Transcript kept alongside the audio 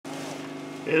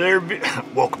Hey there,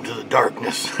 welcome to the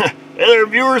darkness. Hey there,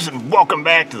 viewers, and welcome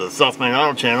back to the Southman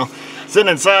Auto Channel.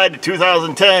 Sitting inside the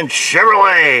 2010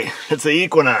 Chevrolet. It's the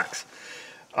Equinox.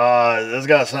 This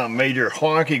got something major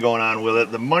honky going on with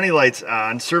it. The money light's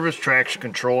on, service traction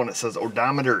control, and it says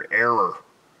odometer error.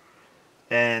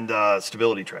 And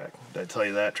stability track. Did I tell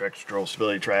you that? Traction control,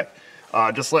 stability track.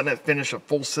 Just letting it finish a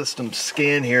full system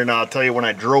scan here. Now, I'll tell you, when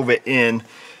I drove it in,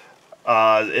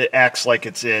 it acts like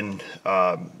it's in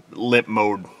limp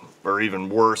mode, or even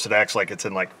worse, it acts like it's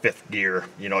in like fifth gear.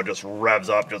 You know, it just revs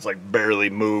up, just like barely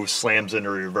moves, slams into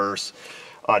reverse.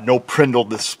 No Prindle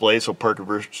display, so park,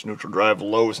 reverse, neutral drive,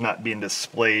 low is not being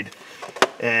displayed.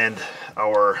 And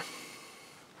our,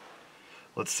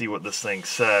 let's see what this thing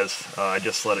says. I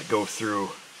just let it go through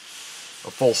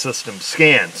a full system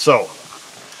scan. So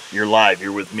you're live,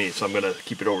 you're with me, so I'm gonna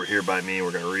keep it over here by me.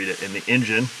 We're gonna read it. In the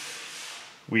engine,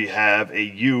 we have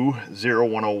a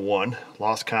U0101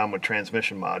 lost comm with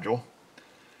transmission module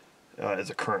as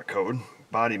a current code.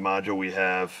 Body module, we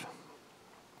have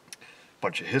a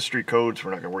bunch of history codes.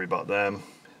 We're not going to worry about them.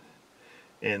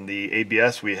 In the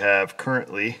ABS, we have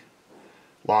currently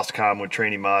lost comm with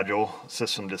training module,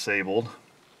 system disabled.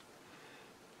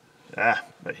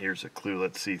 But here's a clue.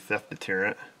 Let's see, theft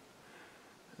deterrent,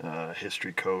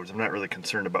 history codes. I'm not really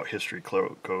concerned about history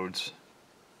codes.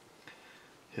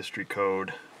 History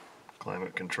code,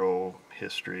 climate control,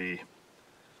 history,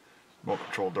 remote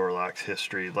control door locks,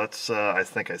 history. Let's, I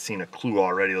think I've seen a clue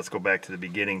already. Let's go back to the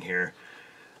beginning here.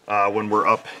 When we're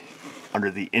up under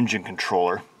the engine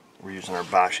controller, we're using our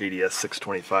Bosch ADS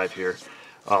 625 here.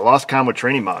 Lost comm with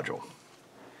training module.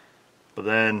 But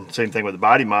then, same thing with the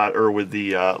body mod, or with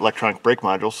the electronic brake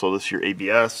module. So this is your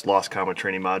ABS, lost comm with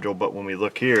training module. But when we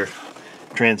look here,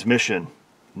 transmission,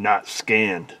 not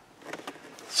scanned.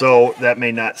 So that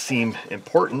may not seem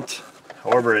important,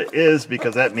 however it is,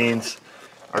 because that means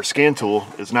our scan tool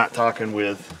is not talking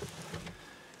with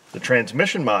the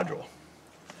transmission module.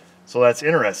 So that's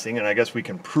interesting, and I guess we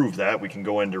can prove that. We can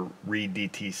go into read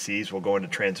DTCs, we'll go into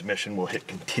transmission, we'll hit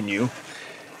continue,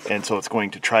 and so it's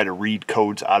going to try to read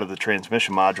codes out of the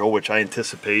transmission module, which I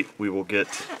anticipate we will get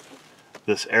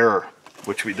this error,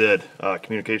 which we did.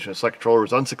 Communication with select controller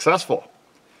was unsuccessful.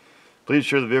 Please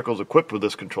ensure the vehicle is equipped with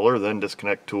this controller, then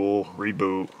disconnect tool,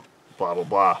 reboot, blah, blah,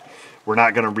 blah. We're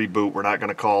not going to reboot. We're not going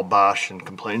to call Bosch and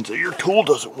complain that your tool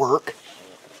doesn't work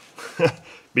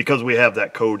because we have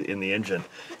that code in the engine.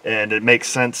 And it makes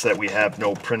sense that we have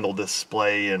no Prindle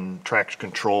display and traction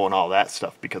control and all that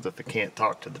stuff, because if it can't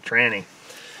talk to the tranny,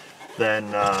 then,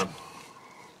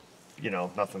 you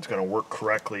know, nothing's going to work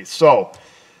correctly. So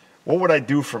what would I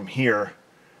do from here?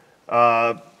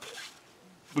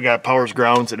 We got powers,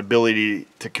 grounds, and ability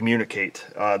to communicate.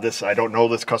 This, I don't know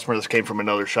this customer. This came from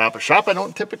another shop. A shop I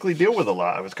don't typically deal with a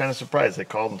lot. I was kind of surprised. They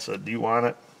called and said, do you want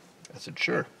it? I said,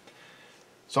 sure.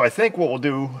 So I think what we'll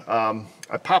do,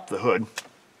 I popped the hood.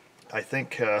 I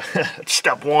think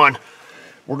step one,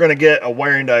 we're going to get a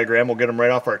wiring diagram. We'll get them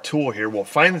right off our tool here. We'll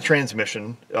find the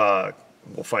transmission. We'll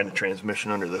find the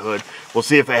transmission under the hood. We'll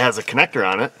see if it has a connector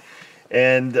on it.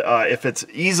 And if it's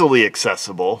easily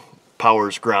accessible,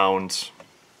 powers, grounds,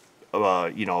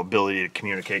 you know, ability to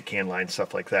communicate, CAN line,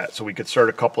 stuff like that. So we could start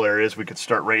a couple areas. We could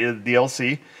start right at the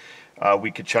DLC.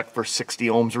 We could check for 60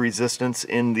 ohms resistance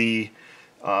in the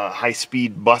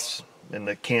high-speed bus, in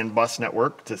the CAN bus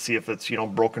network, to see if it's, you know,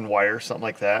 broken wire, something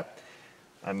like that.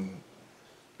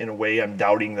 In a way, I'm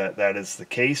doubting that that is the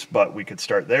case, but we could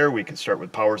start there. We could start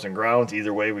with powers and grounds.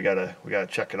 Either way, we gotta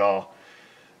check it all.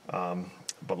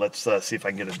 But let's see if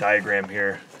I can get a diagram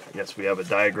here. Yes, we have a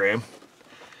diagram.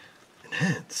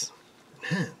 Enhance.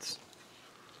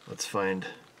 Let's find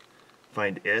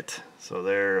it. So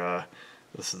there,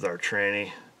 this is our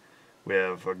tranny. We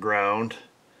have a ground,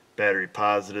 battery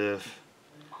positive,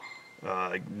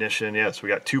 ignition. Yes, we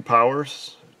got 2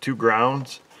 powers, 2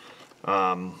 grounds,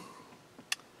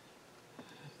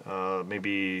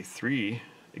 maybe 3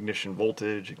 ignition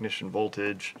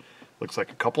voltage. Looks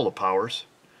like a couple of powers.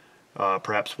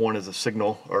 Perhaps one is a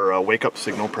signal, or a wake up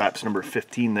signal. Perhaps number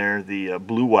 15 there, the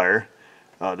blue wire.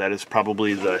 That is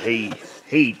probably the,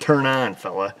 hey, turn on,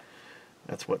 fella.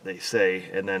 That's what they say.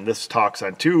 And then this talks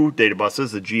on 2 data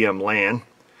buses, the GM LAN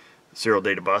serial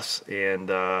data bus, and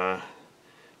GM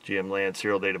LAN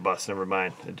serial data bus. Never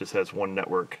mind, it just has 1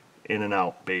 network. In and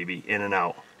out, baby, in and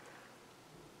out.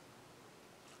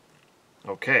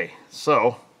 Okay,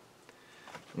 so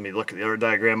let me look at the other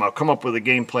diagram. I'll come up with a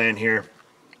game plan here.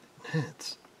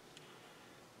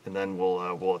 And then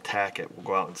we'll attack it. We'll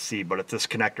go out and see. But if this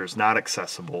connector is not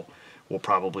accessible, we'll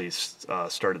probably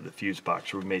start at the fuse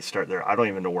box, or we may start there. I don't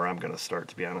even know where I'm going to start,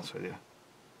 to be honest with you.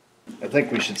 I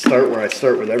think we should start where I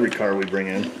start with every car we bring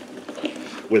in.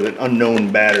 with an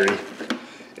unknown battery.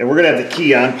 And we're gonna have the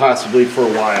key on possibly for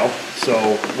a while.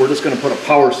 So we're just gonna put a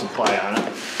power supply on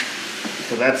it.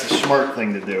 So that's a smart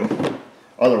thing to do.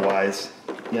 Otherwise,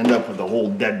 you end up with a whole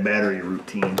dead battery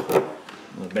routine.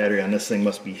 The battery on this thing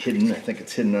must be hidden. I think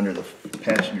it's hidden under the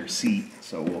passenger seat.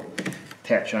 So we'll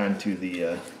attach on to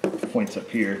the points up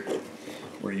here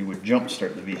where you would jump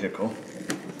start the vehicle.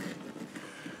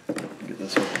 Get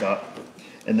this hooked up.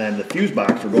 And then the fuse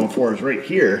box we're going for is right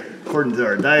here. According to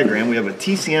our diagram, we have a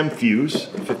TCM fuse,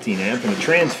 15 amp, and a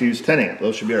trans fuse, 10 amp.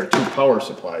 Those should be our two power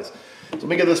supplies. So let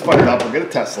me get this fired up. We'll get a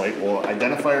test light. We'll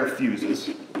identify our fuses.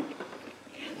 And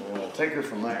we'll take her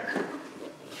from there.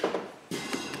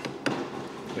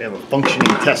 We have a functioning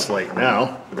test light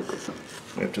now.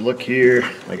 We have to look here.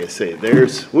 Like I say,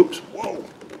 there's, whoops, whoa.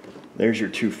 There's your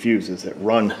two fuses that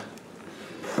run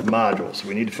the module. So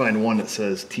we need to find one that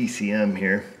says TCM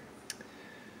here.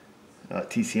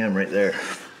 TCM right there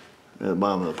at the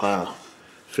bottom of the pile.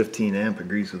 15 amp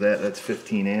agrees with that. That's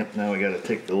 15 amp. Now we got to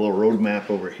take the little road map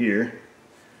over here.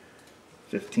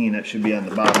 15, that should be on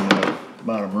the bottom of the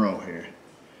bottom row here.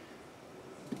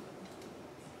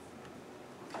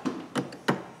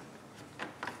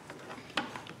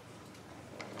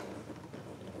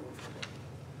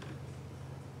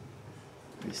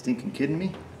 Are you stinking kidding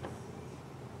me?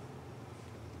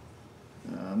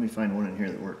 Let me find one in here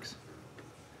that works.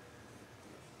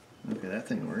 Okay, that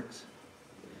thing works.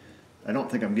 I don't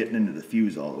think I'm getting into the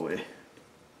fuse all the way.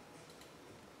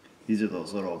 These are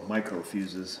those little micro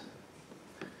fuses.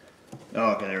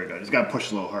 Oh, okay, there we go. Just got to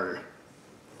push a little harder.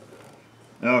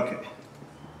 Okay.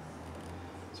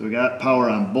 So we got power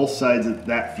on both sides of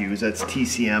that fuse. That's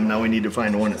TCM. Now we need to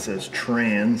find one that says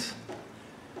trans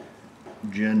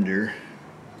gender.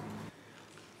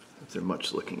 If they're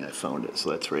much looking, I found it.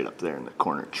 So that's right up there in the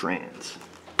corner, trans.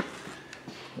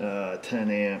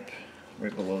 10 amp,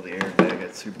 right below the airbag.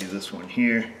 That should be this one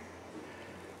here.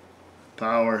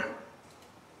 Power.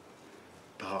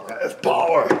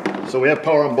 Power. So we have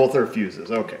power on both our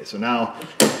fuses. Okay, so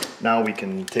now we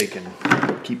can take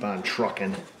and keep on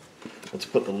trucking. Let's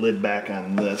put the lid back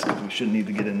on this because we shouldn't need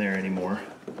to get in there anymore.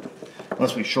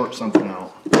 Unless we short something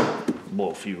out.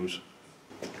 Blow a fuse.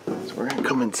 So we're gonna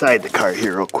come inside the car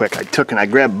here real quick. I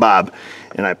grabbed Bob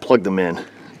and I plugged them in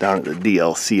down at the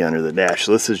DLC under the dash.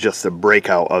 So this is just a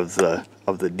breakout of the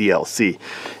DLC.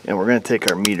 And we're gonna take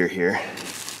our meter here.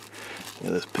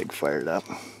 Get this pig fired up.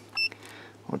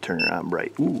 We'll turn it on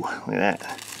bright. Ooh, look at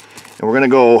that. And we're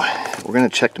gonna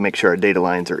check to make sure our data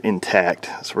lines are intact.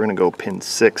 So we're gonna go pin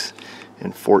 6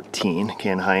 and 14,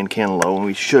 can high and can low, and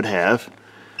we should have,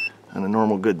 on a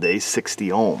normal good day, 60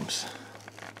 ohms.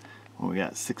 Well, we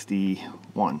got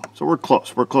 61. So we're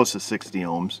close to 60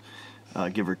 ohms.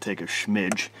 Give or take a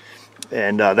smidge,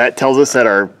 and that tells us that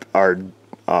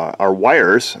our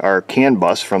wires, our CAN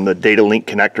bus from the data link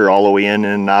connector all the way in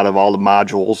and out of all the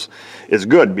modules is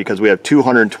good because we have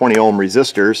 220 ohm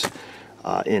resistors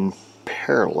in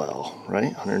parallel,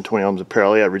 right? 120 ohms in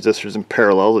parallel. Yeah, resistors in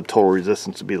parallel. The total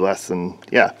resistance would be less than,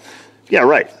 yeah,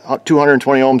 right.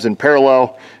 220 ohms in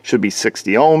parallel should be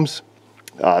 60 ohms.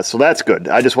 So that's good.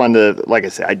 I just wanted to, like I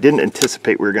said, I didn't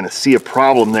anticipate we were going to see a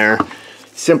problem there,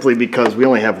 simply because we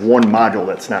only have one module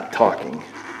that's not talking.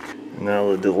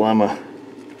 Now the dilemma,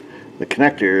 the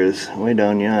connector is way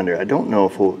down yonder. I don't know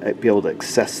if we'll be able to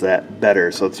access that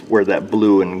better. So it's where that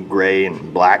blue and gray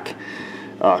and black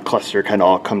cluster kind of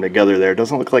all come together there. It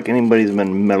doesn't look like anybody's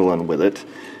been meddling with it.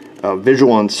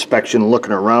 Visual inspection,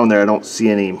 looking around there, I don't see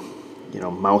any,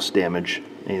 mouse damage,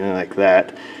 anything like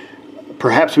that.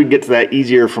 Perhaps we get to that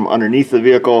easier from underneath the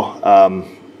vehicle.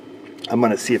 I'm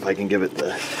going to see if I can give it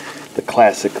the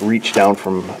classic reach down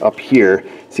from up here,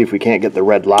 see if we can't get the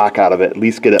red lock out of it, at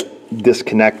least get it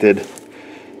disconnected,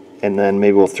 and then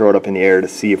maybe we'll throw it up in the air to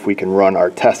see if we can run our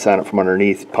tests on it from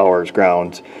underneath, powers,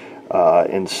 grounds,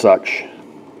 and such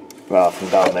from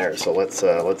down there. So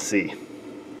let's see.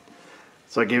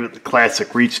 So I gave it the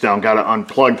classic reach down, got it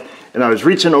unplugged, and I was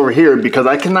reaching over here because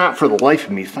I cannot for the life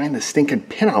of me find the stinking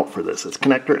pinout for this. It's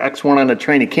connector X1 on the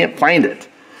train, you can't find it.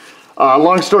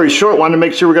 Long story short, wanted to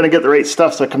make sure we're going to get the right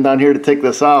stuff, so I come down here to take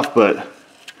this off, but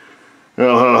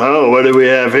what do we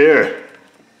have here?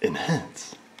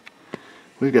 Enhance.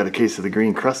 We've got a case of the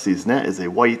green crusties, and that is a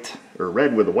white, or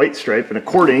red with a white stripe, and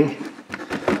according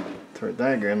to our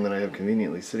diagram that I have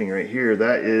conveniently sitting right here,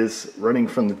 that is running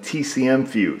from the TCM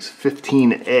fuse,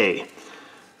 15A.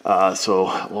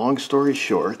 So, long story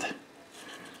short,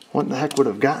 what the heck would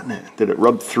have gotten it? Did it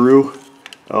rub through?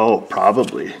 Oh,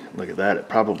 probably. Look at that. It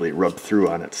probably rubbed through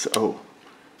on its... Oh.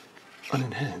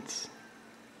 Unenhance.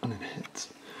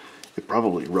 It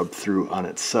probably rubbed through on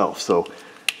itself. So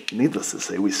needless to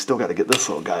say, we still got to get this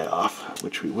little guy off,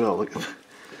 which we will. Look, I'm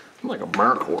like a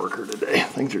miracle worker today.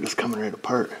 Things are just coming right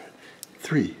apart.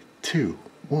 3, 2,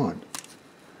 1.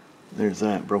 There's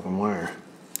that broken wire.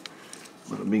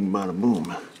 Bada bing, bada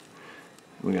boom.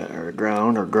 We got our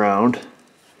ground.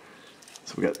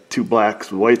 So we got 2 blacks,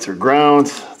 the whites are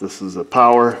grounds. This is a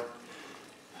power.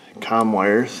 COM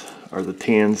wires are the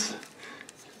tans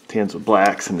with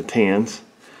blacks and the tans.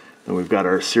 And we've got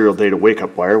our serial data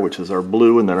wake-up wire, which is our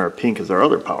blue, and then our pink is our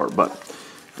other power. But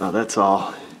that's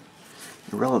all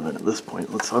irrelevant at this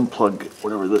point. Let's unplug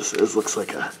whatever this is. Looks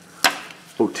like a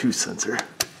O2 sensor.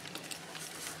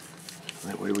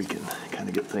 That way we can kind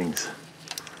of get things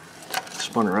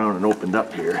spun around and opened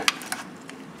up here.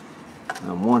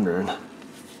 I'm wondering,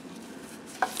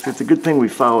 it's a good thing we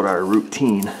followed our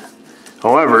routine.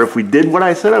 However, if we did what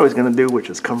I said I was going to do, which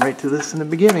is come right to this in the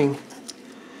beginning,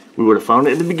 we would have found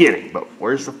it in the beginning. But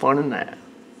where's the fun in that?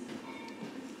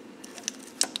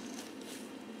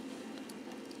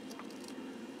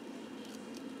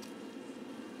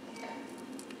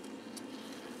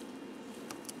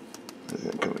 I'm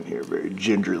going to come in here very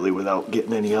gingerly without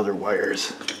getting any other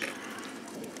wires.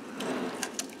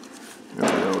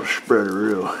 That'll spread a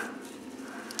real.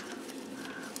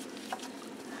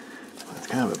 It's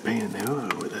kind of a pain in the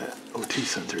hood with that O2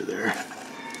 sensor there.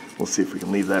 We'll see if we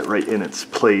can leave that right in its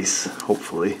place,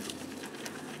 hopefully.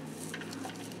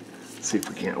 See if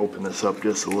we can't open this up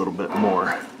just a little bit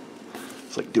more.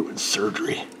 It's like doing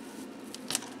surgery.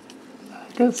 I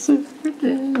got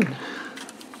surgery.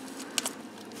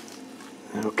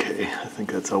 Okay, I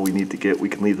think that's all we need to get. We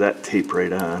can leave that tape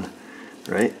right on,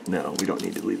 right? No, we don't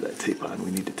need to leave that tape on.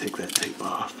 We need to take that tape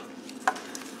off.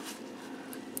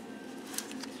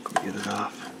 Can we get it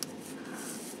off?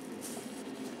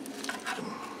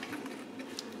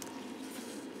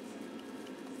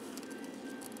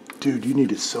 Dude, you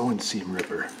need a sewing seam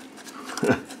ripper.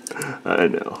 I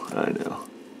know.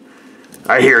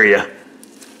 I hear ya.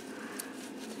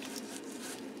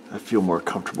 I feel more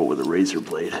comfortable with a razor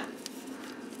blade.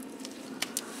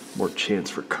 More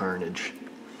chance for carnage.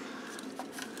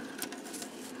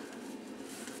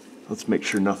 Let's make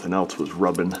sure nothing else was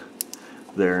rubbing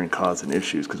there and causing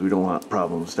issues, because we don't want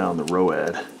problems down the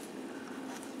ROAD.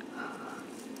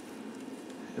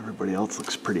 Everybody else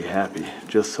looks pretty happy.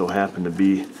 Just so happened to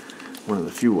be one of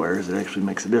the few wires that actually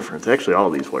makes a difference. Actually,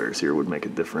 all these wires here would make a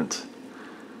difference.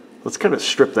 Let's kind of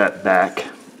strip that back.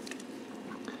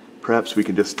 Perhaps we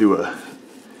could just do a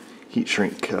heat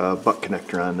shrink butt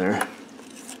connector on there.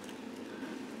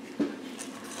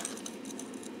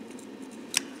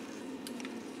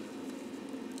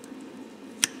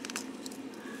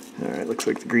 Alright, looks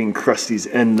like the green crusty's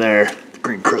end there. The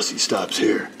green crusty stops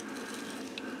here.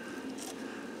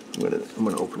 I'm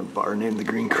gonna open a bar named the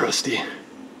Green Crusty.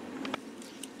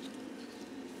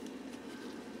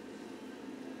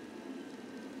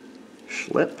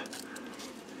 Slip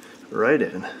right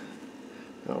in.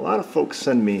 Now, a lot of folks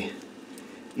send me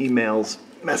emails,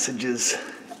 messages,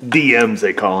 DMs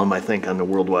they call them, I think, on the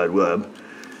World Wide Web,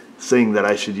 saying that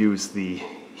I should use the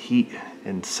heat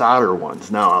and solder ones.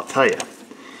 Now, I'll tell you,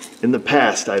 in the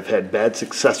past I've had bad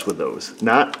success with those.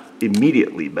 Not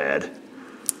immediately bad,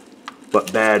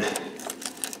 but bad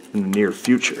in the near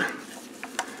future,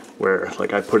 where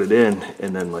like I put it in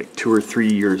and then like 2 or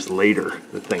 3 years later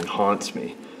the thing haunts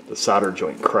me. The solder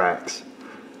joint cracks.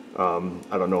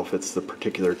 I don't know if it's the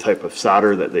particular type of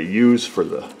solder that they use for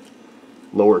the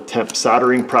lower temp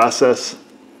soldering process.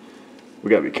 We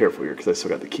gotta be careful here because I still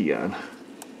got the key on.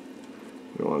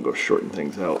 We don't want to go shorting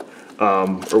things out,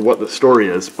 or what the story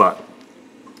is, but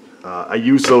I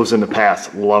used those in the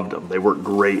past, loved them, they work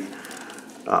great.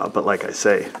 But like I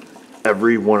say,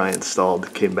 every one I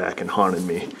installed came back and haunted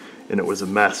me, and it was a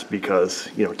mess because,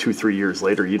 you know, 2 or 3 years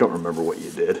later, you don't remember what you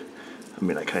did. I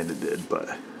mean, I kind of did,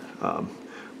 but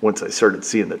once I started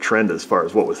seeing the trend as far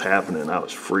as what was happening, I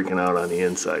was freaking out on the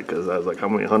inside because I was like, how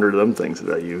many hundred of them things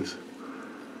did I use?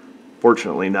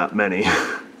 Fortunately, not many.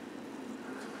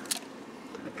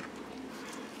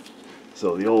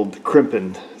 So the old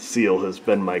crimping seal has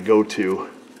been my go-to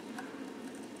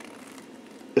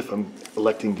if I'm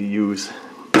electing to use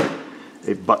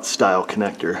a butt style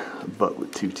connector, a butt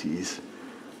with 2 T's.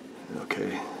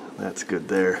 Okay, that's good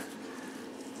there.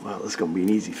 Wow, this is gonna be an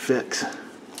easy fix.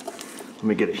 Let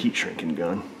me get a heat shrinking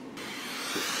gun.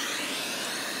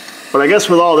 But I guess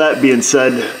with all that being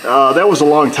said, that was a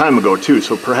long time ago too,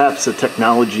 so perhaps the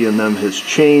technology in them has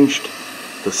changed.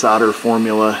 The solder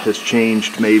formula has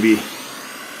changed maybe.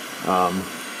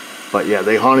 But yeah,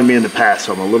 they haunted me in the past,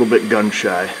 so I'm a little bit gun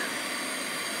shy.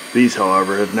 These,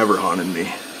 however, have never haunted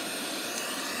me.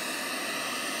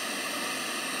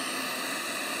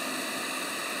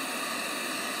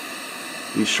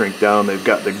 These shrink down, they've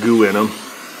got the goo in them.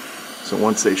 So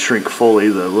once they shrink fully,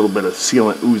 the little bit of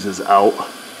sealant oozes out.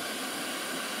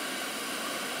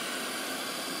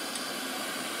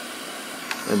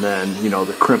 And then, you know,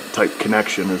 the crimp type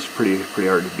connection is pretty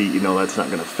hard to beat. You know, that's not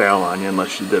going to fail on you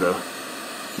unless you did a,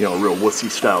 you know, real wussy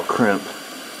style crimp.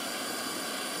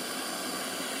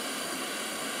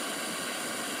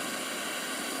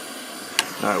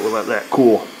 All right, we'll let that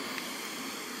cool.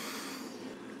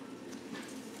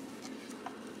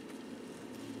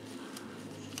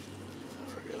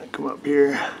 We're gonna come up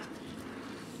here.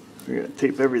 We're gonna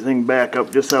tape everything back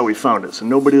up just how we found it, so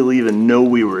nobody will even know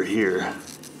we were here.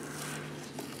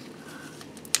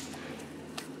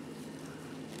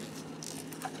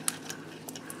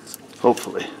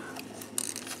 Hopefully.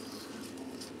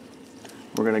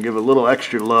 We're going to give a little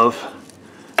extra love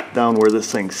down where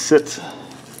this thing sits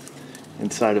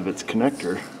inside of its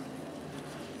connector.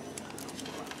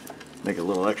 Make it a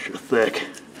little extra thick,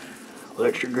 a little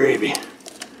extra gravy.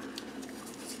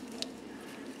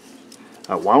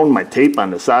 I wound my tape on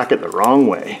the socket the wrong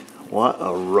way. What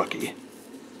a rookie.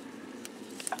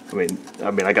 I mean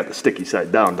I got the sticky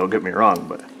side down, don't get me wrong,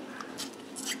 but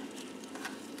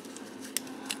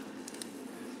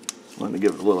wanted to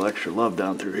give it a little extra love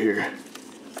down through here.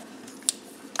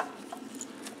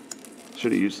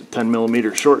 Should have used a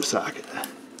 10mm short socket.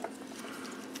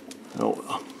 Oh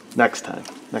well, next time.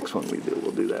 Next one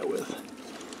we'll do that with.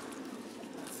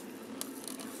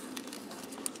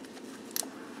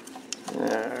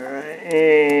 Alright,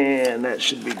 and that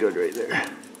should be good right there.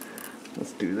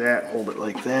 Let's do that, hold it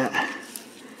like that.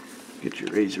 Get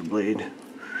your razor blade,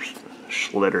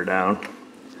 slither down.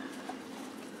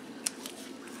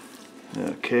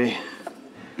 Okay,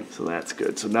 so that's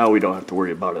good. So now we don't have to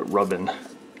worry about it rubbing,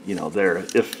 you know, there,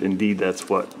 if indeed that's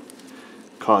what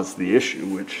caused the issue,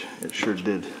 which it sure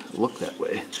did look that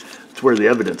way. It's where the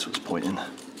evidence was pointing.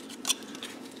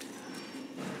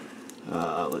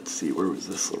 Let's see, where was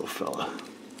this little fella?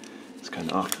 It's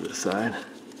kind of off to the side.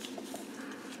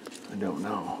 I don't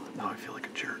know. Now I feel like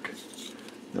a jerk.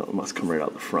 No, it must come right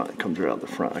out the front. It comes right out the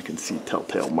front. I can see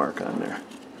telltale mark on there.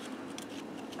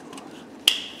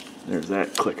 There's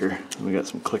that clicker. We got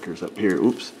some clickers up here.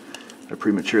 Oops, I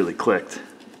prematurely clicked.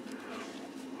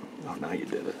 Oh, now you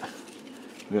did it.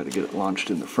 We got to get it launched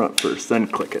in the front first, then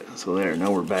click it. So there,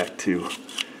 now we're back to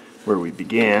where we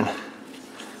began,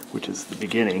 which is the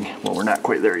beginning. Well, we're not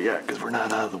quite there yet because we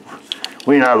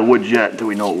ain't out of the woods yet until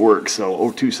we know it works. So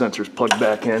O2 sensor's plugged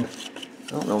back in.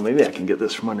 I don't know, maybe I can get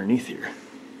this from underneath here.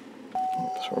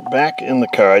 So we're back in the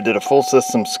car. I did a full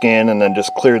system scan and then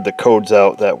just cleared the codes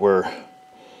out that were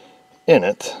in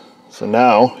it. So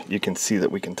now you can see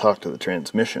that we can talk to the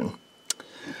transmission.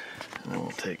 And then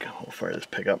we'll fire this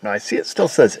pig up. Now I see it still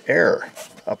says error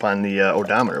up on the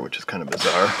odometer, which is kind of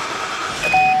bizarre.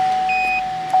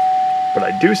 But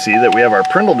I do see that we have our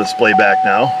prindle display back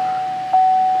now.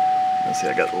 Let's see,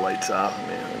 I got the lights off. I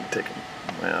mean, I'm taking,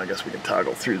 well, I guess we can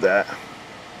toggle through that.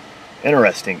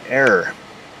 Interesting, error.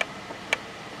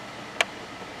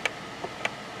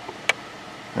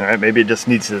 Alright, maybe it just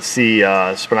needs to see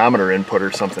speedometer input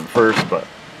or something first, but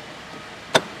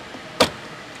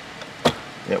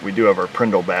yeah, we do have our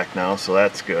prindle back now, so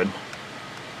that's good.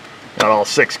 Got all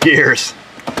 6 gears.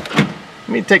 Let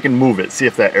me take and move it, see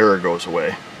if that error goes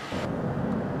away.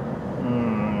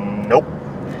 Nope.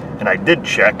 And I did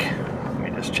check, let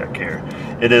me just check here.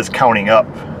 It is counting up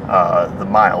the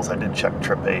miles. I did check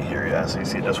trip A here, yeah, so you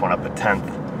see it just went up a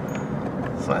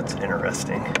 1/10. So that's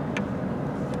interesting.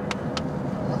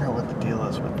 Deal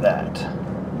is with that.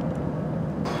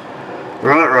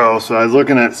 Right, so I was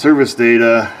looking at service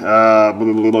data.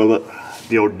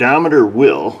 The odometer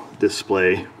will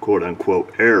display quote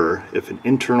unquote error if an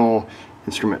internal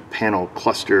instrument panel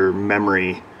cluster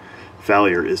memory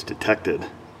failure is detected.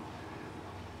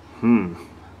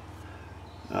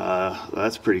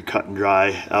 That's pretty cut and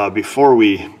dry. Before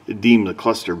we deem the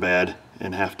cluster bad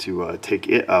and have to take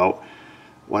it out,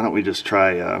 why don't we just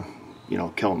try you know,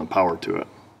 killing the power to it.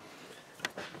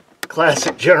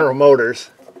 Classic General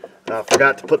Motors.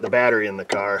 Forgot to put the battery in the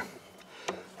car,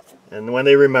 and when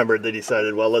they remembered, they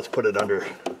decided, well, let's put it under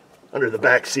the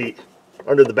back seat,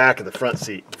 under the back of the front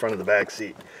seat, in front of the back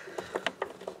seat,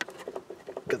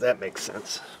 because that makes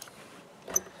sense.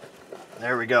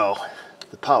 There we go.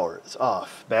 The power is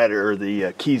off. Battery, or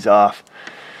the key's off.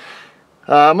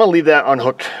 I'm gonna leave that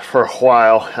unhooked for a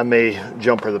while. I may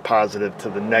jumper the positive to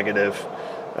the negative,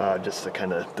 just to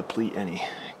kind of deplete any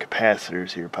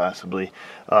capacitors here possibly.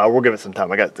 We'll give it some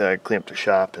time. I got to clean up the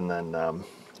shop, and then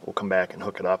we'll come back and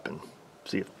hook it up and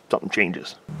see if something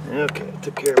changes. Okay, I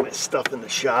took care of my stuff in the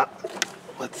shop.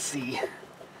 Let's see,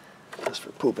 just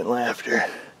for poop and laughter.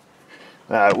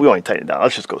 We only tighten it down.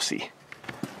 Let's just go see.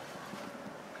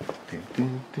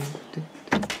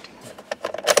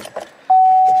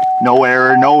 No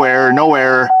error, no error, no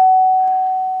error.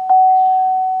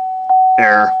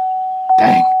 Error.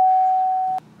 Dang.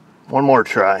 One more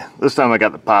try. This time I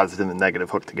got the positive and negative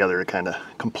hooked together to kind of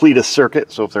complete a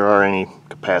circuit. So if there are any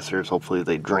capacitors, hopefully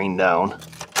they drain down.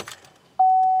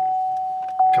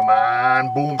 Come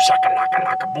on. Boom, shakalaka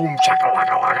laka, boom,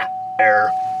 shakalaka laka.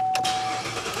 Error.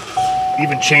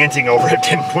 Even chanting over it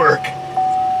didn't work.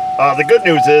 The good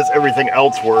news is everything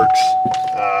else works.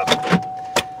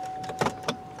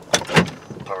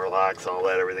 Power locks, all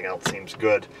that, everything else seems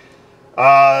good.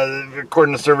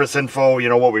 According to service info, you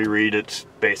know what we read, it's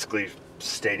basically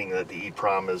stating that the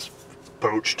EEPROM is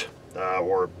poached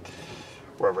or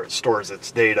wherever it stores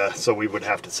its data, so we would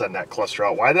have to send that cluster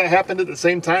out. Why that happened at the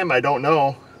same time, I don't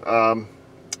know.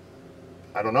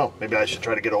 I don't know. Maybe I should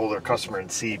try to get a hold of their customer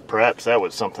and see perhaps that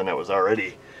was something that was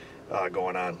already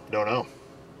going on. Don't know.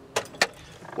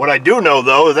 What I do know,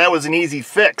 though, is that was an easy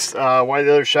fix. Why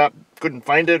the other shop couldn't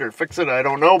find it or fix it, I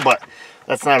don't know, but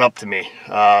that's not up to me.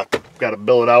 Got to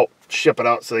bill it out, ship it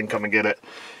out so they can come and get it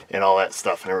and all that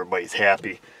stuff, and everybody's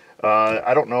happy.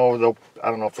 I don't know. I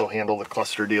don't know if they'll handle the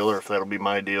cluster deal or if that'll be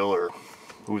my deal or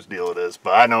whose deal it is.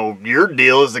 But I know your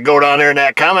deal is to go down there in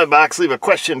that comment box, leave a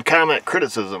question, comment,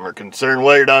 criticism, or concern.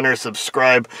 While you're down there,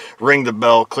 subscribe, ring the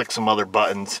bell, click some other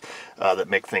buttons that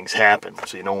make things happen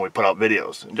so you know when we put out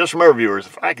videos. And just remember, viewers,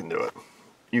 if I can do it,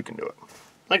 you can do it.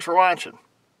 Thanks for watching.